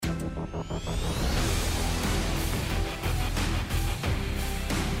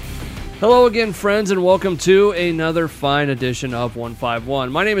Hello again, friends, and welcome to another fine edition of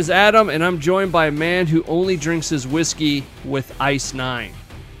 151. My name is Adam, and I'm joined by a man who only drinks his whiskey with Ice 9.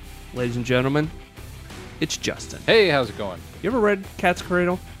 Ladies and gentlemen, it's Justin. Hey, how's it going? You ever read Cat's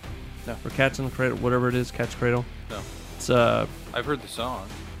Cradle? No. Or Cats in the Cradle, whatever it is, Cat's Cradle? No. It's I've heard the song.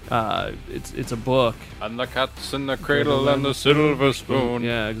 it's a book. And the cat's in the cradle and the silver spoon.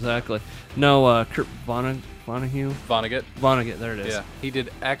 Yeah, exactly. No, Kurt Vonnegut? Vonnegut, there it is. Yeah, he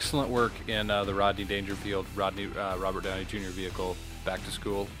did excellent work in the Rodney Dangerfield, Robert Downey Jr. vehicle, Back to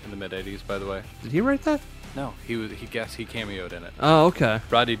School in the mid-'80s, by the way. Did he write that? No, he cameoed in it. Oh, okay.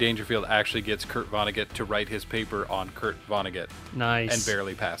 Rodney Dangerfield actually gets Kurt Vonnegut to write his paper on Kurt Vonnegut. Nice. And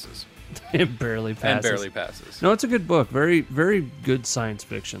barely passes. It barely passes. No, it's a good book. Very, very good science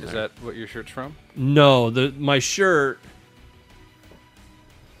fiction. Is that what your shirt's from? No, my shirt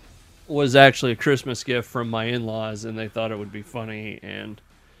was actually a Christmas gift from my in-laws, and they thought it would be funny, and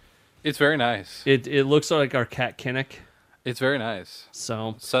It's very nice. it looks like our cat Kinnick. It's very nice.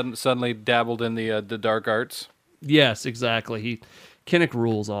 So Suddenly dabbled in the dark arts. yes, exactly. Kinnick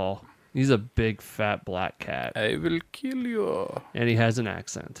rules all. He's a big fat black cat, I will kill you. and he has an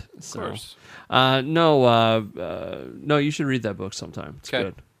accent. Of So. course. No, you should read that book sometime. It's Okay.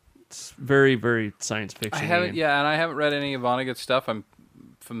 good. It's very, very science fiction. I haven't, and I haven't read any of Vonnegut's stuff. I'm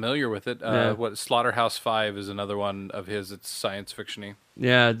familiar with it. Yeah. What Slaughterhouse-Five is another one of his. It's science fiction-y.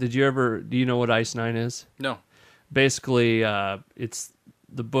 Yeah. Do you know what Ice 9 is? No. Basically, it's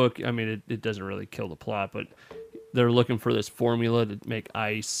the book. I mean, it doesn't really kill the plot, but they're looking for this formula to make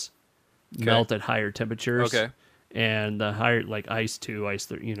ice melt at higher temperatures. Okay. And the higher, like Ice 2, Ice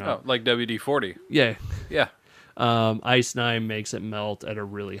 3, Oh, like WD-40. Yeah. Yeah. Ice 9 makes it melt at a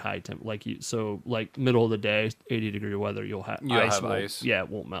really high temp. Like middle of the day, 80-degree weather, you'll have ice. Yeah, it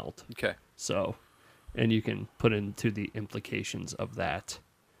won't melt. Okay. So, and you can put into the implications of that.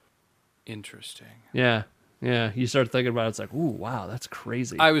 Interesting. Yeah. Yeah. You start thinking about it, it's like, ooh, wow, that's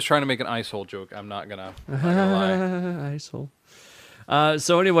crazy. I was trying to make an ice hole joke. I'm not gonna lie. Ice hole.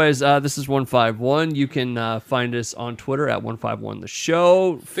 So anyways, this is 151. You can find us on Twitter at 151 The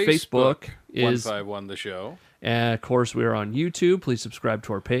Show. Facebook is 151 The Show. And of course, we are on YouTube. Please subscribe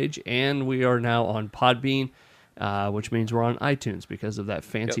to our page. And we are now on Podbean, which means we're on iTunes because of that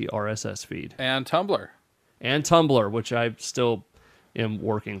fancy RSS feed. And Tumblr. And Tumblr, which I still am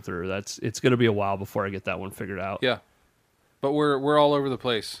working through. It's going to be a while before I get that one figured out. Yeah. But we're all over the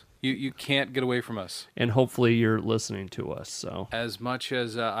place. You can't get away from us. And hopefully you're listening to us. So As much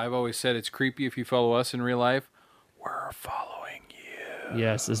as I've always said it's creepy if you follow us in real life, we're following you.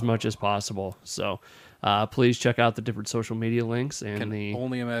 yes, as much as possible. So please check out the different social media links and Can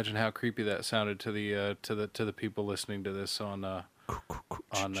only imagine how creepy that sounded to the people listening to this on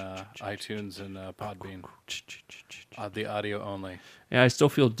iTunes and Podbean. The audio only. Yeah, I still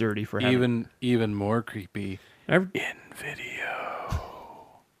feel dirty for having Even more creepy in video.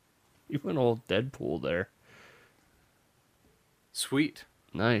 You went old Deadpool there. Sweet.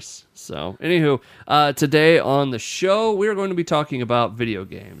 Nice. So, anywho, today on the show, we're going to be talking about video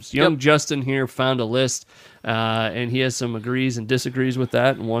games. Young Justin here found a list, and he has some agrees and disagrees with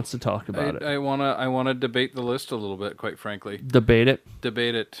that and wants to talk about it. I wanna debate the list a little bit, quite frankly. Debate it?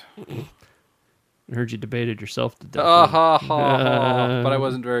 Debate it. I heard you debated yourself to death. But I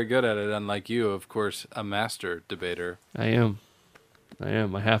wasn't very good at it, unlike you, of course, a master debater. I am.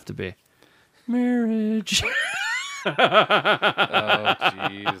 I have to be. Marriage. Oh,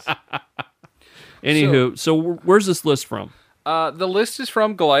 jeez. Anywho, so where's this list from? The list is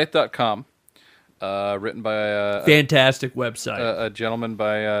from Goliath.com, written by Fantastic website. a gentleman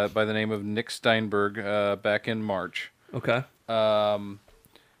by the name of Nick Steinberg back in March. Okay. And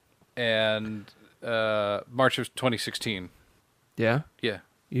March of 2016. Yeah? Yeah.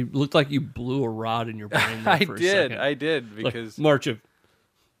 You looked like you blew a rod in your brain there for a second. I did, because... Like March of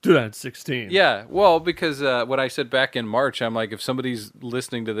 2016. Yeah, well, because when I said back in March, I'm like, if somebody's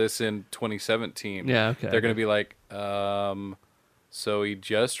listening to this in 2017, they're going to be like, so he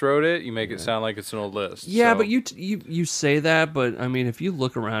just wrote it? You make it sound like it's an old list. Yeah, so. but you say that, but I mean, if you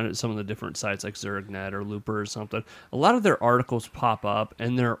look around at some of the different sites like ZergNet or Looper or something, a lot of their articles pop up,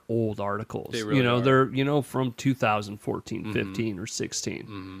 and they're old articles. They really are. They're from 2014, 15, or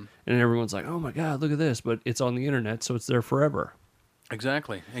 16. And everyone's like, oh my God, look at this. But it's on the internet, so it's there forever.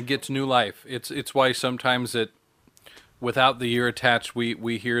 Exactly. It gets new life. It's why sometimes without the year attached,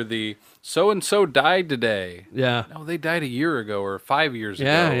 we hear the so-and-so died today. Yeah. No, they died a year ago or 5 years ago.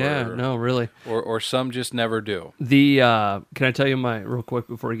 Yeah, no, really. Or some just never do. Can I tell you real quick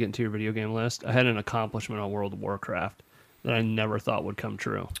before we get into your video game list? I had an accomplishment on World of Warcraft that I never thought would come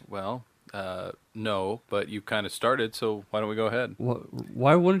true. Well, No, but you kind of started, so why don't we go ahead?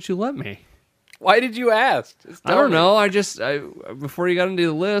 Why wouldn't you let me? Why did you ask? I don't know. Before you got into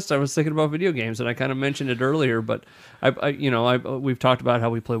the list, I was thinking about video games, and I kind of mentioned it earlier. But we've talked about how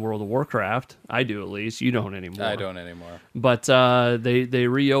we play World of Warcraft. I do, at least. You don't anymore. I don't anymore. But they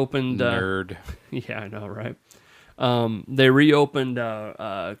reopened. Nerd. Yeah, I know, right? They reopened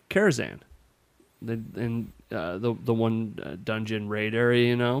Karazhan, the one dungeon raid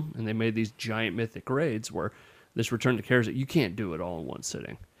area, and they made these giant mythic raids where this Return to Karazhan, you can't do it all in one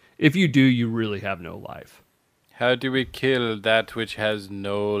sitting. If you do, you really have no life. How do we kill that which has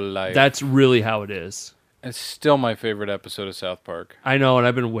no life? That's really how it is. It's still my favorite episode of South Park. I know, and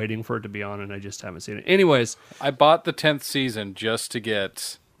I've been waiting for it to be on, and I just haven't seen it. Anyways. I bought the 10th season just to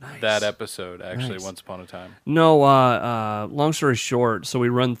get that episode, actually, once upon a time. No, long story short, so we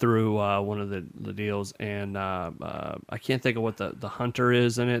run through one of the deals, and I can't think of what the hunter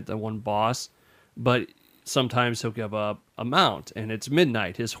is in it, the one boss, but sometimes he'll give up a mount, and it's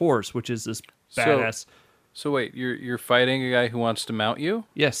Midnight, his horse, which is this badass. So wait, you're fighting a guy who wants to mount you?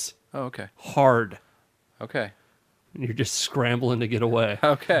 Yes. Oh, okay. Hard. Okay. And you're just scrambling to get away.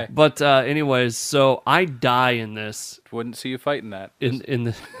 Okay. But anyways, so I die in this. Wouldn't see you fighting that. In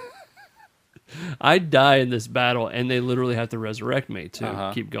the I die in this battle, and they literally have to resurrect me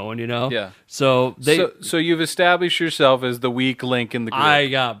to keep going. Yeah. So So you've established yourself as the weak link in the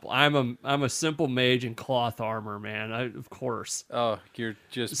group. I'm a simple mage in cloth armor, man. Of course. Oh, you're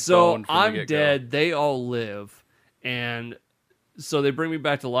just so I'm dead. They all live, and so they bring me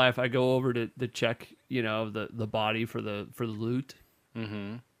back to life. I go over to check, the body for the loot.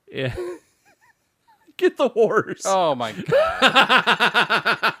 Mm-hmm. Yeah. Get the horse. Oh my god.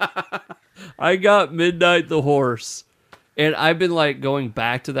 I got Midnight the horse, and I've been going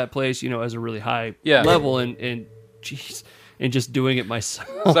back to that place, as a really high level, and just doing it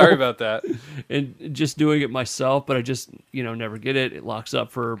myself. Sorry about that. And just doing it myself, but I just never get it. It locks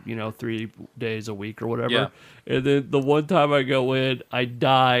up for 3 days a week or whatever. Yeah. And then the one time I go in, I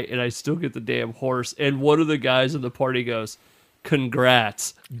die, and I still get the damn horse. And one of the guys in the party goes,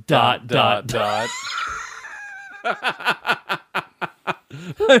 "Congrats!" ...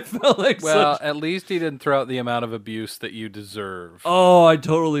 I felt like at least he didn't throw out the amount of abuse that you deserve. Oh, I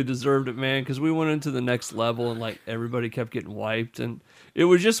totally deserved it, man, because we went into the next level and everybody kept getting wiped, and it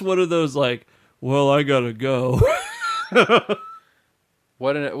was just one of those well, I gotta go.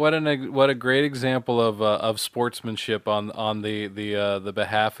 What a great example of sportsmanship on the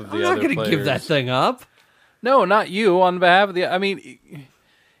behalf of the other players. I'm not gonna give that thing up. No, not you. On behalf of I mean.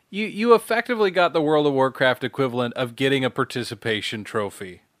 You effectively got the World of Warcraft equivalent of getting a participation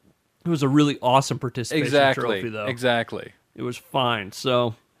trophy. It was a really awesome participation trophy, though. Exactly. It was fine.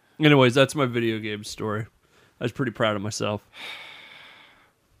 So, anyways, that's my video game story. I was pretty proud of myself.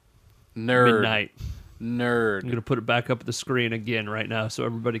 Nerd. Midnight. Nerd. I'm going to put it back up at the screen again right now so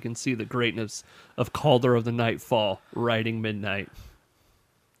everybody can see the greatness of Calder of the Nightfall riding Midnight.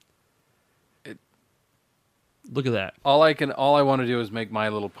 Look at that. All I want to do is make My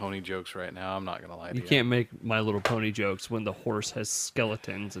Little Pony jokes right now. I'm not going to lie to you. You can't make My Little Pony jokes when the horse has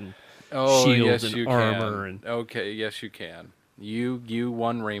skeletons and shields and armor. Okay, yes you can. You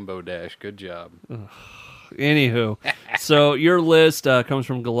won Rainbow Dash. Good job. Anywho, so your list comes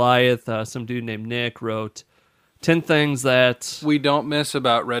from Goliath. Some dude named Nick wrote 10 things that we don't miss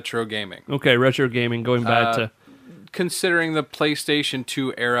about retro gaming. Okay, retro gaming, going back to considering the PlayStation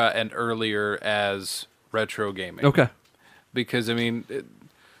 2 era and earlier as retro gaming. Okay. Because,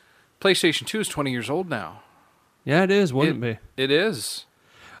 PlayStation 2 is 20 years old now. Yeah, it is, wouldn't it be? It is.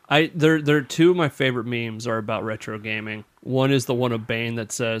 There are two of my favorite memes are about retro gaming. One is the one of Bane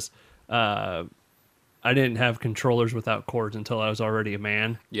that says, I didn't have controllers without cords until I was already a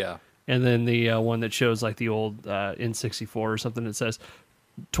man. Yeah. And then the one that shows the old N64 or something that says,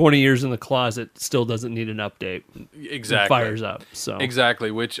 20 years in the closet still doesn't need an update. Exactly. It fires up. So exactly,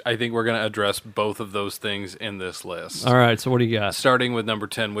 which I think we're going to address both of those things in this list. All right, so what do you got? Starting with number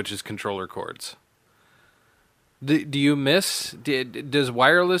 10, which is controller cords. Do you miss? Does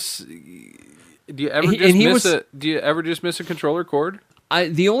wireless? Do you ever just miss a controller cord?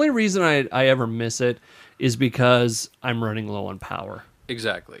 The only reason I ever miss it is because I'm running low on power.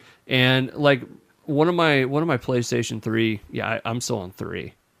 Exactly. And one of my PlayStation 3, I'm still on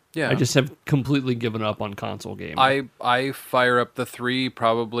 3. Yeah. I just have completely given up on console gaming. I fire up the 3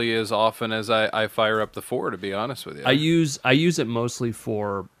 probably as often as I fire up the 4, to be honest with you. I use it mostly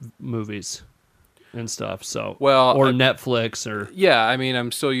for movies and stuff. So Netflix or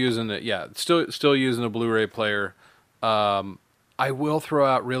I'm still using it. Yeah, still using a Blu-ray player. I will throw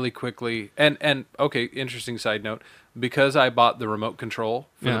out really quickly and okay, interesting side note. because I bought the remote control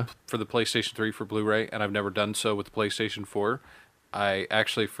for the PlayStation 3 for Blu-ray, and I've never done so with the PlayStation 4. I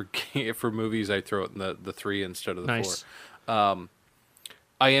actually forget for movies I throw it in the 3 instead of the 4.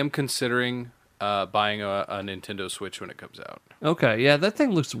 I am considering buying a Nintendo Switch when it comes out. Okay, yeah, that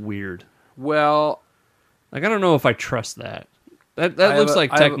thing looks weird. Well, like I don't know if I trust that. That looks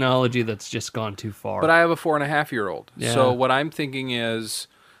like technology that's just gone too far. But I have a 4.5-year-old. Yeah. So what I'm thinking is,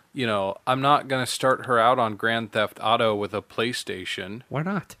 I'm not going to start her out on Grand Theft Auto with a PlayStation. Why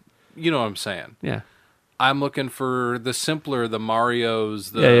not? You know what I'm saying? Yeah. I'm looking for the simpler, the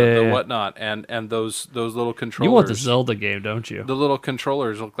Marios, the whatnot, and those little controllers. You want the Zelda game, don't you? The little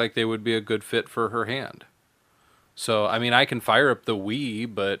controllers look like they would be a good fit for her hand. So, I mean, I can fire up the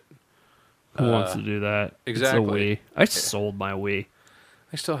Wii, but... Who wants to do that? Exactly. It's a Wii. I sold my Wii.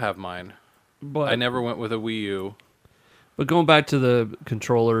 I still have mine. But I never went with a Wii U. But going back to the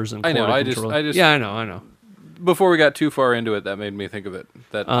controllers and I just yeah, I know. Before we got too far into it, that made me think of it.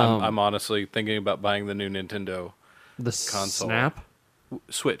 That I'm honestly thinking about buying the new Nintendo console. Snap?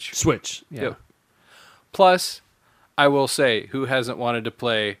 Switch. Yeah. Yep. Plus, I will say, who hasn't wanted to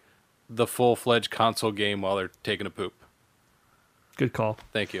play the full-fledged console game while they're taking a poop? Good call.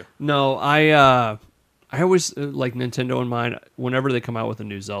 Thank you. No, I always like Nintendo in mind. Whenever they come out with a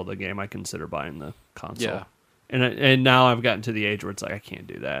new Zelda game, I consider buying the console. Yeah. And now I've gotten to the age where it's like I can't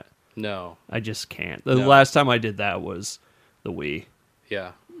do that. No. I just can't. The last time I did that was the Wii. Yeah.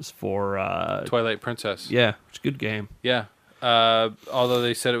 It was for Twilight Princess. Yeah, it's a good game. Yeah. Although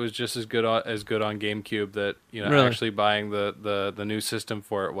they said it was just as good on GameCube, that really? Actually buying the new system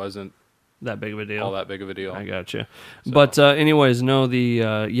for it wasn't that big of a deal. All that big of a deal. I gotcha. So. But anyways, no, the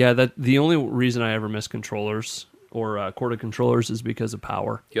only reason I ever miss controllers or corded controllers is because of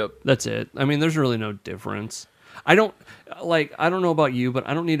power. Yep. That's it. I mean, there's really no difference. I don't know about you, but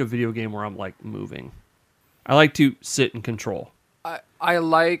I don't need a video game where I'm like moving. I like to sit and control. I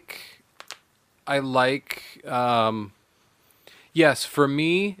like yes, for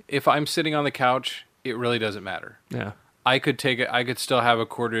me, if I'm sitting on the couch, it really doesn't matter. Yeah. I could still have a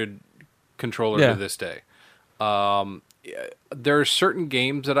corded controller to this day. There are certain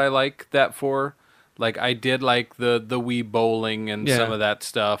games that I like that for. Like I did like the Wii bowling and some of that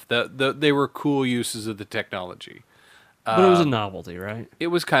stuff. They were cool uses of the technology. But it was a novelty, right? It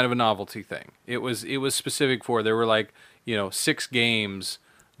was kind of a novelty thing. It was specific for. There were like 6 games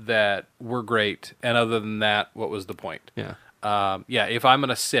that were great, and other than that, what was the point? Yeah. If I'm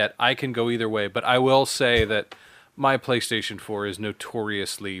gonna sit, I can go either way. But I will say that my PlayStation 4 is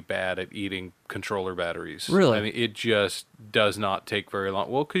notoriously bad at eating controller batteries. Really? I mean, it just does not take very long.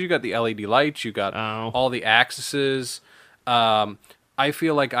 Well, because you got the LED lights, you got all the axes. I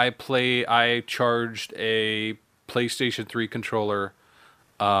feel like I charged a PlayStation 3 controller,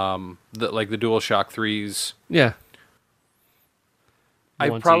 like the DualShock 3s. Yeah.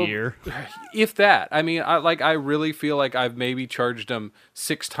 Once a year. If that. I mean, I really feel like I've maybe charged them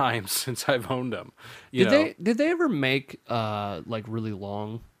 6 times since I've owned them. Did they ever make like really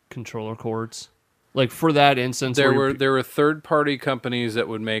long controller cords? Like for that instance, there were third-party companies that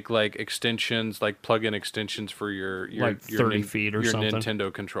would make like extensions, like plug-in extensions for your like 30 feet or your something.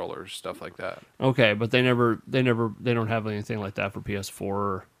 Nintendo controllers, stuff like that. Okay, but they don't have anything like that for PS4.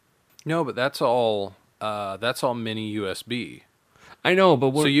 Or... No, but that's all mini USB. I know,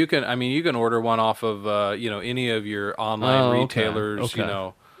 but so you can order one off of any of your online retailers.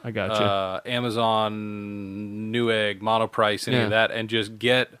 Okay. I got you. Amazon, Newegg, Monoprice, any of that, and just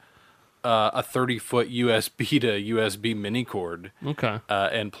get a 30-foot USB to USB mini cord. Okay.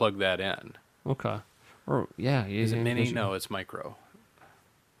 And plug that in. Okay. Or is it mini? No, it's micro.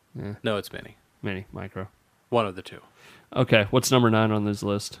 Yeah. No, it's mini. Mini, micro. One of the two. Okay. What's number 9 on this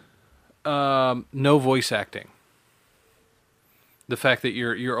list? No voice acting. The fact that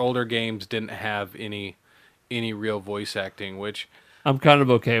your older games didn't have any real voice acting, which I'm kind of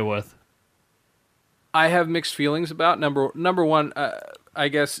okay with. I have mixed feelings about. Number one, I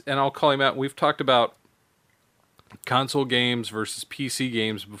guess, and I'll call him out. We've talked about console games versus PC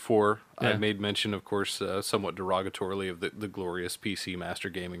games before. Yeah. I've made mention, of course, somewhat derogatorily of the glorious PC master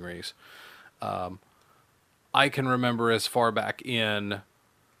gaming race. I can remember as far back in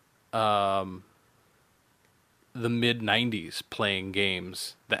the mid-90s playing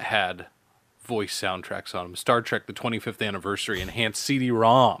games that had voice soundtracks on them. Star Trek, the 25th anniversary enhanced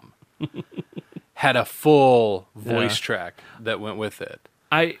CD-ROM had a full voice track that went with it.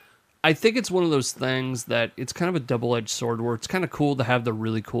 I think it's one of those things that it's kind of a double-edged sword where it's kind of cool to have the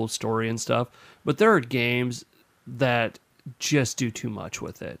really cool story and stuff, but there are games that just do too much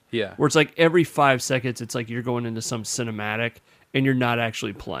with it. Yeah. Where it's like every 5 seconds, it's like you're going into some cinematic, and you're not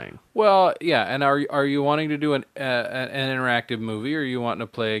actually playing. Well, yeah, and are you wanting to do an interactive movie, or are you wanting to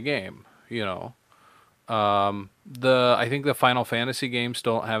play a game? You know, I think the Final Fantasy games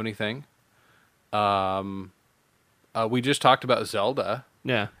don't have anything. We just talked about Zelda.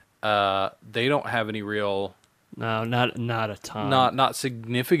 Yeah. They don't have any real. No, not a ton. Not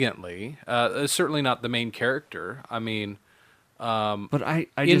significantly. Certainly not the main character. I mean, but I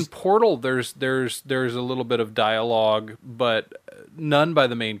in Portal there's a little bit of dialogue, but none by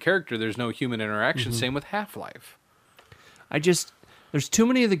the main character. There's no human interaction. Same with Half-Life. There's too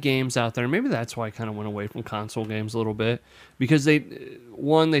many of the games out there. Maybe that's why I kind of went away from console games a little bit, because they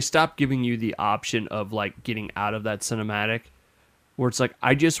stopped giving you the option of like getting out of that cinematic, where it's like,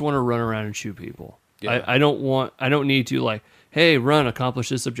 I just want to run around and shoot people. Yeah. I don't need to like, hey, run, accomplish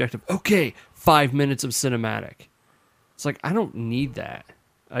this objective. Okay, 5 minutes of cinematic. It's like, I don't need that.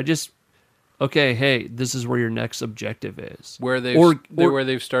 Okay, hey, this is where your next objective is. Where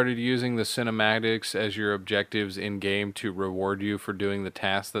they've started using the cinematics as your objectives in game to reward you for doing the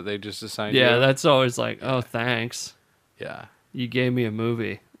task that they just assigned you. Yeah, that's always like, oh, thanks. Yeah. You gave me a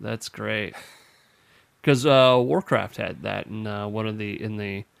movie. That's great. Because Warcraft had that in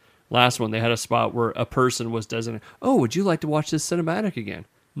the last one. They had a spot where a person was designated. Oh, would you like to watch this cinematic again?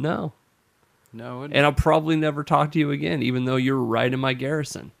 No. And I'll probably never talk to you again, even though you're right in my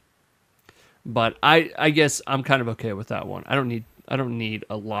garrison. But I guess I'm kind of okay with that one. I don't need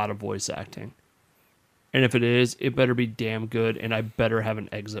a lot of voice acting. And if it is, it better be damn good, and I better have an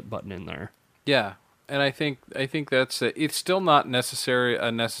exit button in there. Yeah. And I think that's it's still not a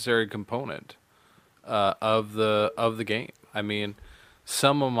necessary component of the game. I mean,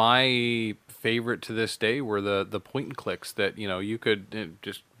 some of my favorite to this day were the point and clicks that, you know, you could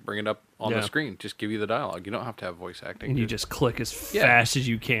just bring it up on the screen, just give you the dialogue. You don't have to have voice acting. And you just click as fast as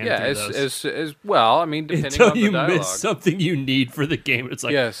you can. Yeah, as well. I mean, depending until on the dialogue. You miss something you need for the game. It's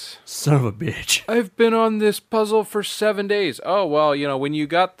like, yes, son of a bitch. I've been on this puzzle for 7 days. Oh, well, you know, when you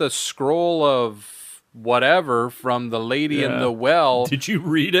got the scroll of whatever from the lady in the well, did you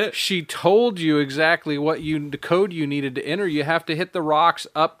read it? She told you exactly the code you needed to enter. You have to hit the rocks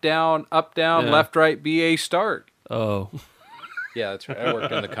up, down, left, right, BA, start. Oh. Yeah, that's right. I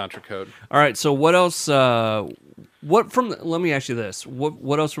worked in the Contra code. All right, so what else? Let me ask you this: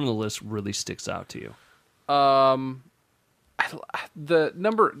 what else from the list really sticks out to you? The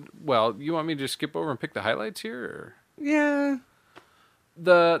number. Well, you want me to just skip over and pick the highlights here? Or? Yeah.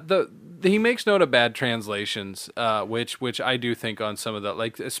 He makes note of bad translations, which I do think on some of the,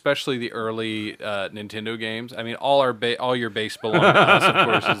 like, especially the early Nintendo games. I mean, all your base belong to us, of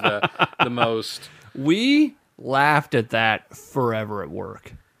course, is the most. We laughed at that forever at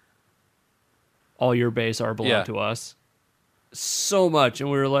work. All your base belong to us. So much, and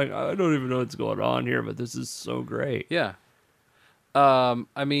we were like, I don't even know what's going on here, but this is so great. Yeah.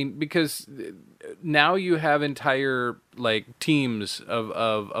 I mean, because now you have entire like teams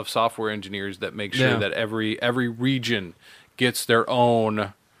of software engineers that make sure that every region gets their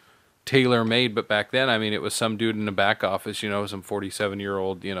own tailor-made. But back then, I mean, it was some dude in the back office, you know, some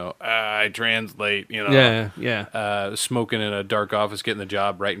 47-year-old, you know, I translate, you know, smoking in a dark office, getting the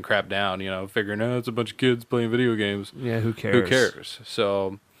job, writing crap down, you know, figuring, it's a bunch of kids playing video games. Yeah, who cares?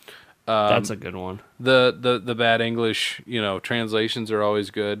 So that's a good one. The bad English, you know, translations are always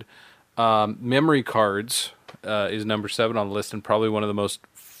good. Memory cards is number 7 on the list, and probably one of the most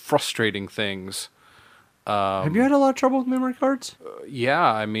frustrating things. Have you had a lot of trouble with memory cards? Yeah,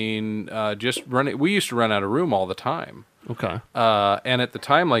 I mean, we used to run out of room all the time. Okay. And at the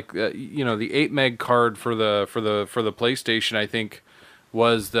time, like you know, the 8 meg card for the PlayStation, I think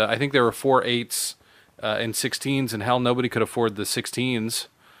there were 4 8s and 16s, and hell, nobody could afford the 16s.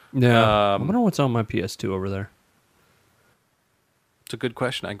 Yeah. I wonder what's on my PS2 over there. It's a good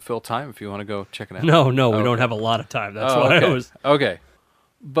question. I can fill time if you want to go check it out. No, we don't have a lot of time. That's why I was okay.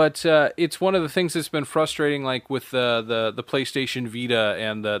 But it's one of the things that's been frustrating, like with the PlayStation Vita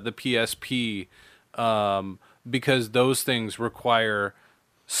and the PSP, because those things require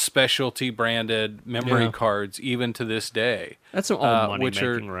specialty branded memory cards even to this day. That's all money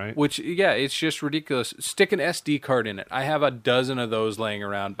making, right? It's just ridiculous. Stick an SD card in it. I have a dozen of those laying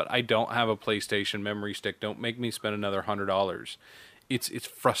around, but I don't have a PlayStation memory stick. Don't make me spend another $100. It's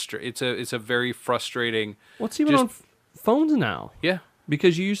frustrating. It's a very frustrating. What's even on phones now? Yeah.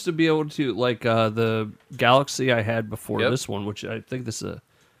 Because you used to be able to, like, the Galaxy I had before this one, which I think this is a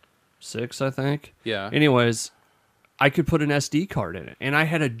 6, I think. Yeah. Anyways, I could put an SD card in it, and I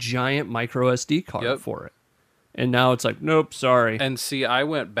had a giant micro SD card for it. And now it's like, nope, sorry. And see, I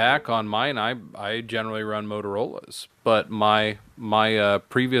went back on mine. I generally run Motorola's, but my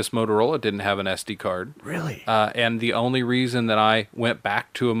previous Motorola didn't have an SD card. Really? And the only reason that I went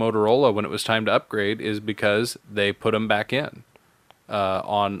back to a Motorola when it was time to upgrade is because they put them back in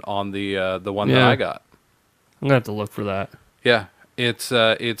on the one that I got. I'm gonna have to look for that. Yeah. It's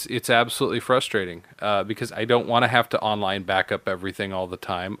absolutely frustrating because I don't want to have to online backup everything all the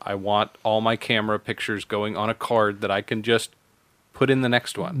time. I want all my camera pictures going on a card that I can just put in the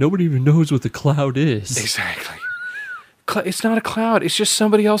next one. Nobody even knows what the cloud is. Exactly. It's not a cloud. It's just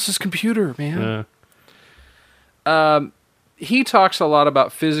somebody else's computer, man. He talks a lot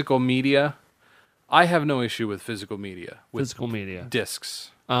about physical media. I have no issue with physical media. Physical media.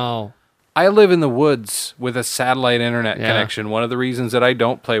 Discs. Oh. I live in the woods with a satellite internet connection. One of the reasons that I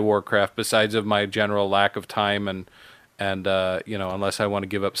don't play Warcraft, besides of my general lack of time and unless I want to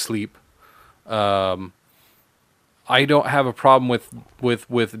give up sleep, I don't have a problem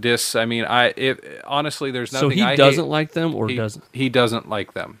with discs. I mean, honestly, there's nothing. So he doesn't like them, or doesn't? He doesn't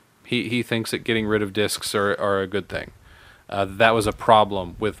like them. He thinks that getting rid of discs are a good thing. That was a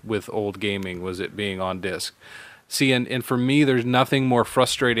problem with old gaming, was it being on disc. See, and for me, there's nothing more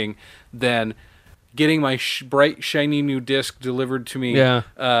frustrating than getting my bright, shiny new disc delivered to me, on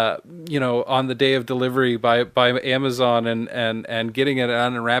the day of delivery by Amazon and getting it,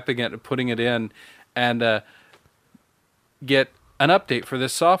 unwrapping it, and putting it in, and get an update for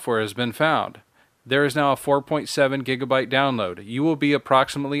this software has been found. There is now a 4.7 gigabyte download. You will be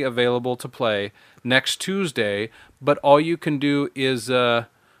approximately available to play next Tuesday, but all you can do is...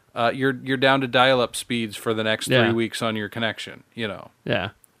 you're down to dial-up speeds for the next 3 weeks on your connection, Yeah.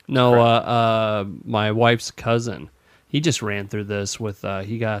 No, my wife's cousin, he just ran through this with,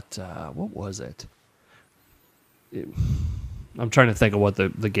 he got, what was it? I'm trying to think of what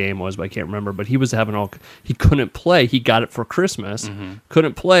the game was, but I can't remember. But he was having he couldn't play. He got it for Christmas. Mm-hmm.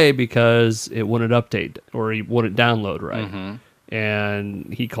 Couldn't play because it wouldn't update or he wouldn't download right. Mm-hmm.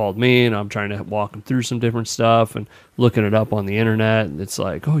 And he called me, and I'm trying to walk him through some different stuff and looking it up on the internet. And it's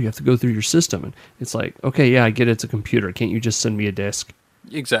like, oh, you have to go through your system. And it's like, okay, yeah, I get it's a computer. Can't you just send me a disc?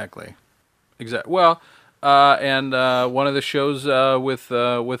 Exactly. Well, and one of the shows with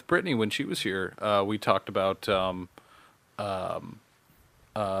Brittany when she was here, we talked about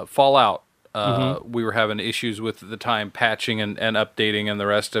Fallout. We were having issues with the time patching and updating and the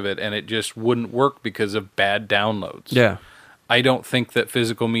rest of it, and it just wouldn't work because of bad downloads. Yeah. I don't think that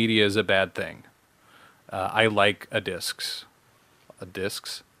physical media is a bad thing. I like discs.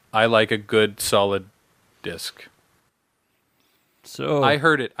 I like a good, solid disc. So I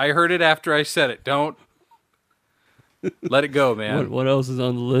heard it. I heard it after I said it. Don't let it go, man. What else is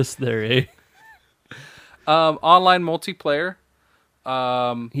on the list there, eh? Online multiplayer.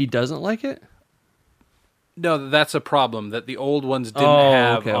 He doesn't like it? No, that's a problem, that the old ones didn't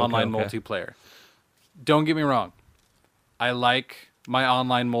have online multiplayer. Don't get me wrong. I like my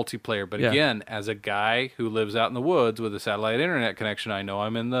online multiplayer, but again, as a guy who lives out in the woods with a satellite internet connection, I know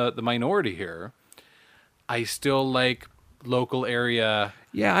I'm in the minority here. I still like local area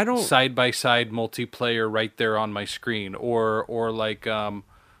side-by-side multiplayer right there on my screen, or like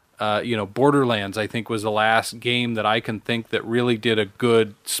Borderlands, I think, was the last game that I can think that really did a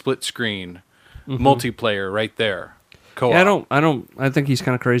good split screen multiplayer right there. Co-op. Yeah, I think he's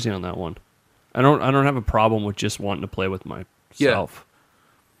kind of crazy on that one. I don't have a problem with just wanting to play with myself. Yeah.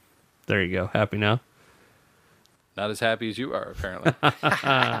 There you go. Happy now? Not as happy as you are, apparently.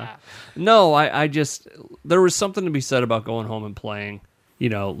 No, I just, there was something to be said about going home and playing,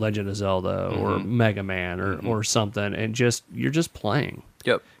 Legend of Zelda or Mega Man or something, and you're just playing.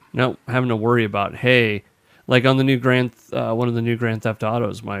 Yep. No, having to worry about, hey, like on the new one of the new Grand Theft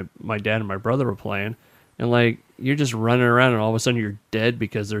Autos, my dad and my brother were playing, and like you're just running around, and all of a sudden you're dead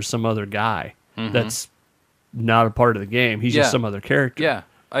because there's some other guy that's not a part of the game. He's just some other character. Yeah.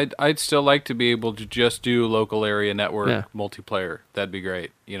 I'd still like to be able to just do local area network multiplayer. That'd be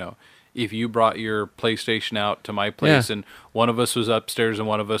great. If you brought your PlayStation out to my place and one of us was upstairs and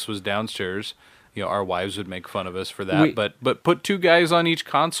one of us was downstairs, our wives would make fun of us for that. But put two guys on each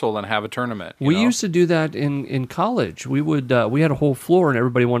console and have a tournament. We used to do that in college. We would we had a whole floor and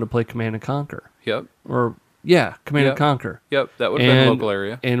everybody wanted to play Command and Conquer. Yep. Command and Conquer. Yep, that would have been a local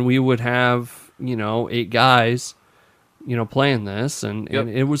area. And we would have 8 guys playing this, and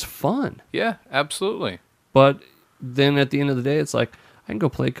it was fun. Yeah, absolutely. But then at the end of the day, it's like, I can go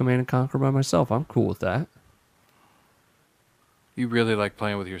play Command and Conquer by myself. I'm cool with that. You really like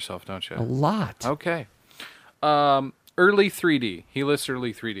playing with yourself, don't you? A lot. Okay. Early 3D. He lists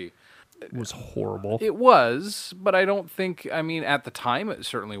early 3D. was horrible. It was, but I don't think. I mean, at the time, it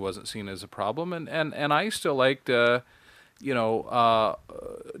certainly wasn't seen as a problem, and I still liked, Duke Nukem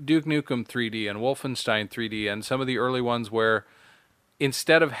 3D and Wolfenstein 3D, and some of the early ones where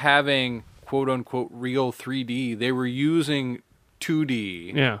instead of having quote unquote real 3D, they were using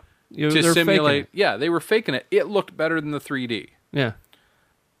 2D. Yeah. To simulate. Yeah, they were faking it. It looked better than the 3D. Yeah.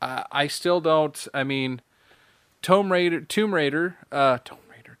 I still don't. I mean, Tomb Raider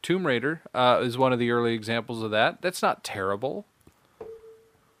is one of the early examples of that. That's not terrible.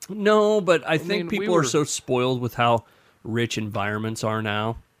 No, but I think people are so spoiled with how rich environments are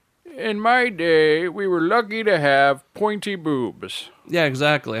now. In my day, we were lucky to have pointy boobs. Yeah,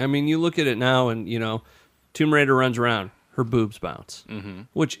 exactly. I mean, you look at it now and, Tomb Raider runs around. Her boobs bounce,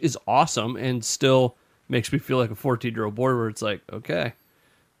 which is awesome and still makes me feel like a 14-year-old boy where it's like, okay,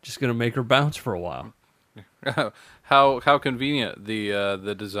 just going to make her bounce for a while. How convenient.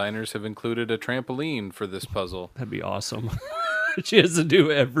 The designers have included a trampoline for this puzzle. That'd be awesome. She has to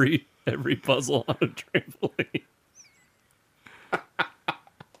do every puzzle on a trampoline.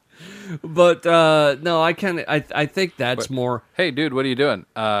 But no, I think that's more. Hey, dude, what are you doing?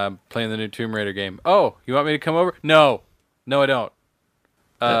 Playing the new Tomb Raider game. Oh, you want me to come over? No, I don't.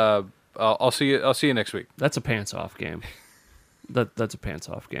 I'll see you. I'll see you next week. That's a pants off game. That's a pants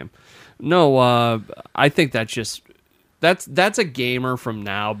off game. No, I think that's a gamer from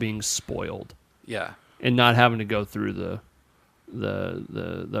now being spoiled. Yeah, and not having to go through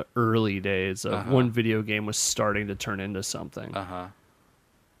the early days of when video game was starting to turn into something.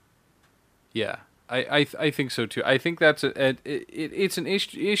 Yeah, I think so too. I think that's it's an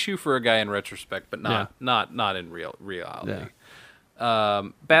issue for a guy in retrospect, but not in reality. Yeah.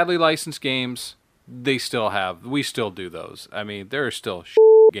 Badly licensed games, we still do those. I mean, there are still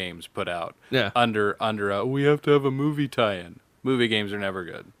games put out under we have to have a movie tie-in. Movie games are never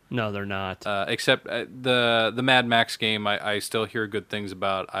good. No, they're not. Except the Mad Max game, I still hear good things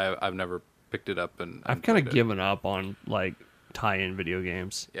about. I've never picked it up, and I've kind of given up on like tie-in video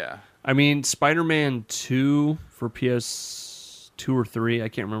games. Yeah. I mean, Spider-Man 2 for PS2 or 3, I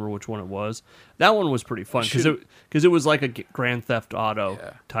can't remember which one it was. That one was pretty fun because it was like a Grand Theft Auto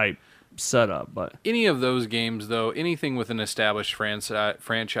type setup. But any of those games, though, anything with an established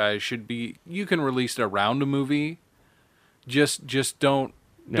franchise should be. You can release it around a movie. Just don't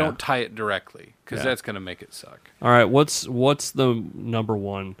tie it directly because that's going to make it suck. All right, what's the number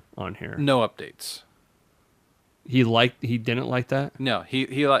one on here? No updates. He didn't like that? No, he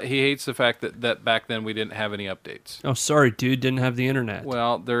hates the fact that back then we didn't have any updates. Oh, sorry, dude, didn't have the internet.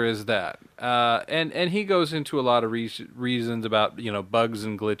 Well, there is that. And he goes into a lot of reasons about, bugs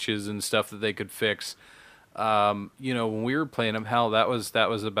and glitches and stuff that they could fix. When we were playing them, hell, that was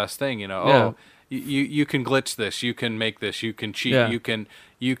the best thing, Oh, you can glitch this, you can make this, you can cheat,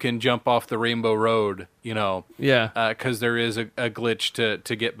 you can jump off the Rainbow Road, because there is a glitch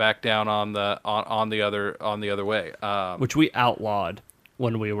to get back down on the other way, which we outlawed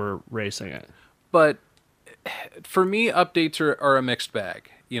when we were racing it. But for me, updates are a mixed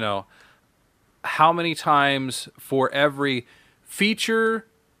bag. How many times for every feature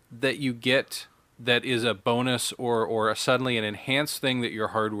that you get that is a bonus or suddenly an enhanced thing that your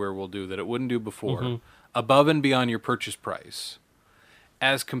hardware will do that it wouldn't do before, above and beyond your purchase price,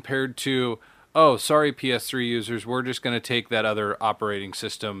 as compared to, oh, sorry, PS3 users, we're just going to take that other operating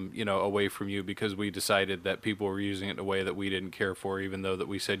system, away from you because we decided that people were using it in a way that we didn't care for, even though that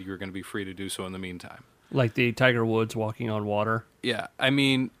we said you were going to be free to do so in the meantime. Like the Tiger Woods walking on water? Yeah, I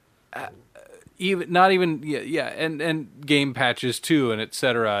mean, and game patches too, and et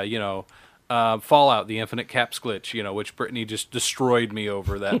cetera, Fallout, the Infinite Caps glitch, which Brittany just destroyed me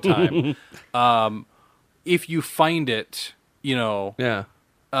over that time. If you find it, then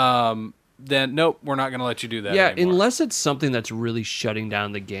nope, we're not going to let you do that anymore. Unless it's something that's really shutting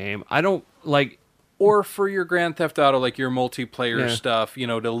down the game. I don't like... Or for your Grand Theft Auto, like your multiplayer stuff,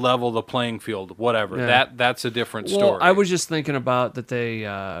 to level the playing field, whatever. Yeah. That's a different story. Well, I was just thinking about that they,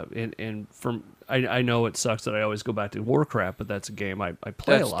 I know it sucks that I always go back to Warcraft, but that's a game I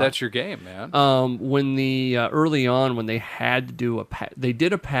play a lot. That's your game, man. When early on, when they had to do they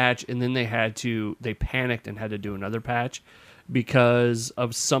did a patch, and then they panicked and had to do another patch because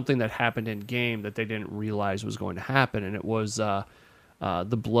of something that happened in game that they didn't realize was going to happen, and it was the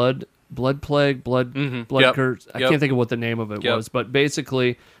blood plague, blood curse. I can't think of what the name of it was, but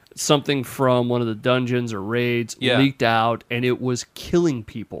basically something from one of the dungeons or raids leaked out, and it was killing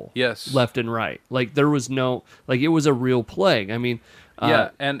people left and right. Like there was it was a real plague. I mean,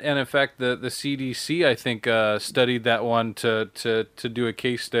 and in fact, the CDC I think studied that one to do a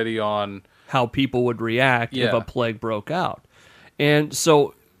case study on how people would react if a plague broke out, and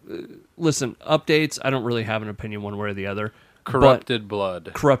so listen, updates, I don't really have an opinion one way or the other. Corrupted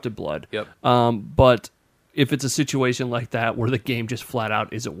blood. Yep. But if it's a situation like that where the game just flat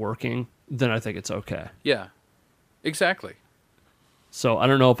out isn't working, then I think it's okay. Yeah, exactly. So I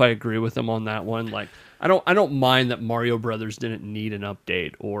don't know if I agree with him on that one. Like, I don't mind that Mario Brothers didn't need an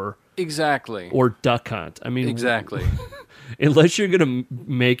update or Duck Hunt. I mean, exactly. Unless you're gonna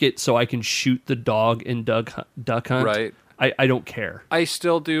make it so I can shoot the dog in Duck Hunt, right? I don't care. I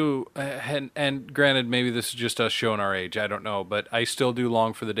still do, and granted, maybe this is just us showing our age. I don't know, but I still do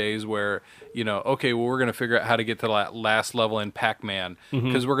long for the days where, okay, well, we're going to figure out how to get to that last level in Pac-Man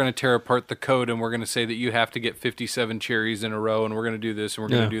because we're going to tear apart the code and we're going to say that you have to get 57 cherries in a row and we're going to do this and we're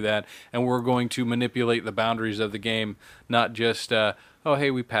going to do that and we're going to manipulate the boundaries of the game, not just, hey,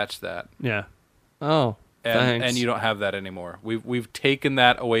 we patched that. Yeah. Oh, thanks. And you don't have that anymore. We've taken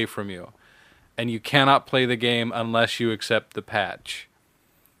that away from you. And you cannot play the game unless you accept the patch.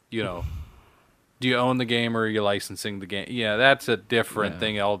 Do you own the game or are you licensing the game? Yeah, that's a different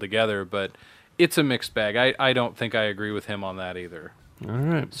thing altogether, but it's a mixed bag. I don't think I agree with him on that either. All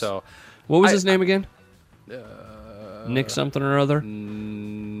right. So, what was his name again? Nick something or other? Let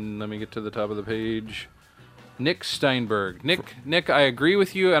me get to the top of the page. Nick Steinberg. Nick, I agree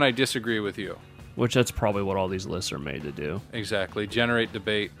with you and I disagree with you. Which that's probably what all these lists are made to do. Exactly. Generate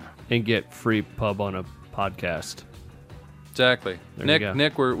debate. And get free pub on a podcast. Exactly.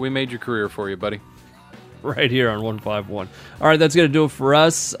 Nick, we made your career for you, buddy. Right here on 151. All right, that's going to do it for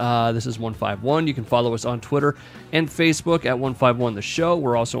us. This is 151. You can follow us on Twitter and Facebook at 151 The Show.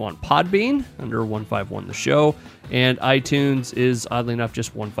 We're also on Podbean under 151 The Show. And iTunes is, oddly enough,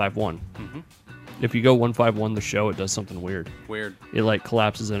 just 151. Mm-hmm. If you go 151 The Show, it does something weird. It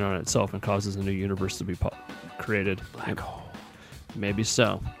collapses in on itself and causes a new universe to be created. Black hole. Maybe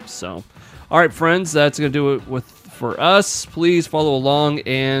so. All right, friends, that's going to do it for us. Please follow along.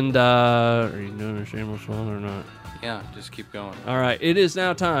 And are you doing a shameless plug or not? Yeah, just keep going. All right, it is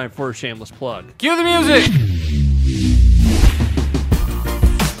now time for a shameless plug. Cue the music!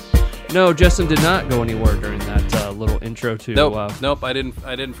 No, Justin did not go anywhere during that little intro to. Nope. I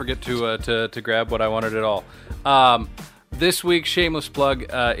didn't forget to grab what I wanted at all. This week's shameless plug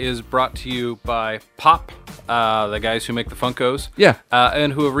is brought to you by Pop, the guys who make the Funkos. Yeah.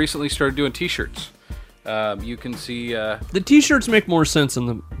 And who have recently started doing T-shirts. You can see the T-shirts make more sense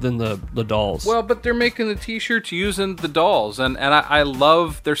than the dolls. Well, but they're making the T-shirts using the dolls, and I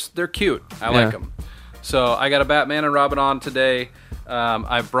love they're cute. I like them. So I got a Batman and Robin on today.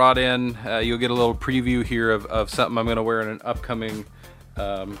 I brought in. You'll get a little preview here of something I'm going to wear in an upcoming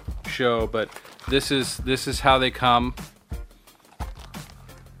show. But this is how they come.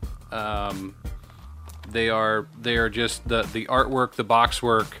 They are just the artwork, the box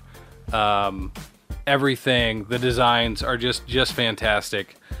work, everything. The designs are just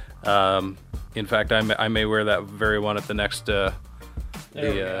fantastic. In fact, I may wear that very one at the next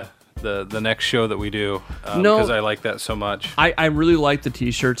the next show that we do because I like that so much. I really like the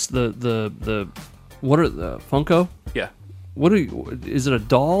T-shirts. The what are the Funko? Yeah. Is it a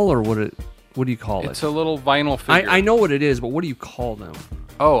doll or what do you call it? It's a little vinyl figure. I know what it is, but what do you call them?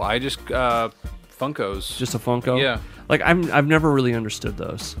 Oh, I just Funkos. Just a Funko? Yeah. Like I've never really understood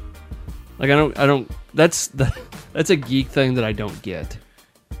those. Like I don't. That's a geek thing that I don't get.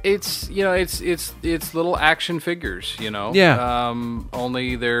 It's it's little action figures, Yeah.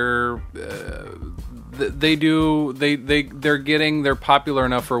 Only they're popular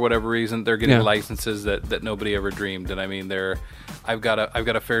enough for whatever reason. They're getting licenses that nobody ever dreamed. And I mean, I've got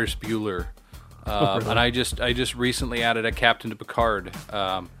a Ferris Bueller, really? And I just recently added a Captain Picard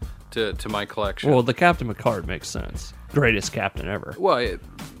to my collection. Well, the Captain Picard makes sense. Greatest captain ever. Well,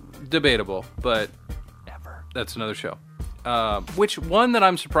 debatable, but ever. That's another show. Which one that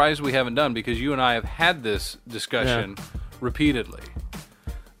I'm surprised we haven't done, because you and I have had this discussion repeatedly,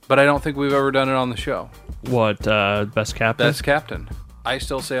 but I don't think we've ever done it on the show. What, best captain? Best captain. I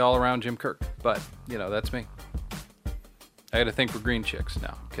still say all around Jim Kirk, but that's me. I got to think for green chicks. No,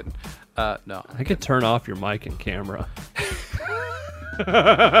 I'm kidding. No. I could turn off your mic and camera.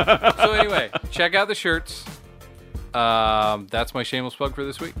 So anyway, check out the shirts. That's my shameless plug for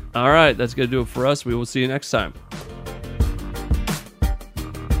this week. All right, that's going to do it for us. We will see you next time.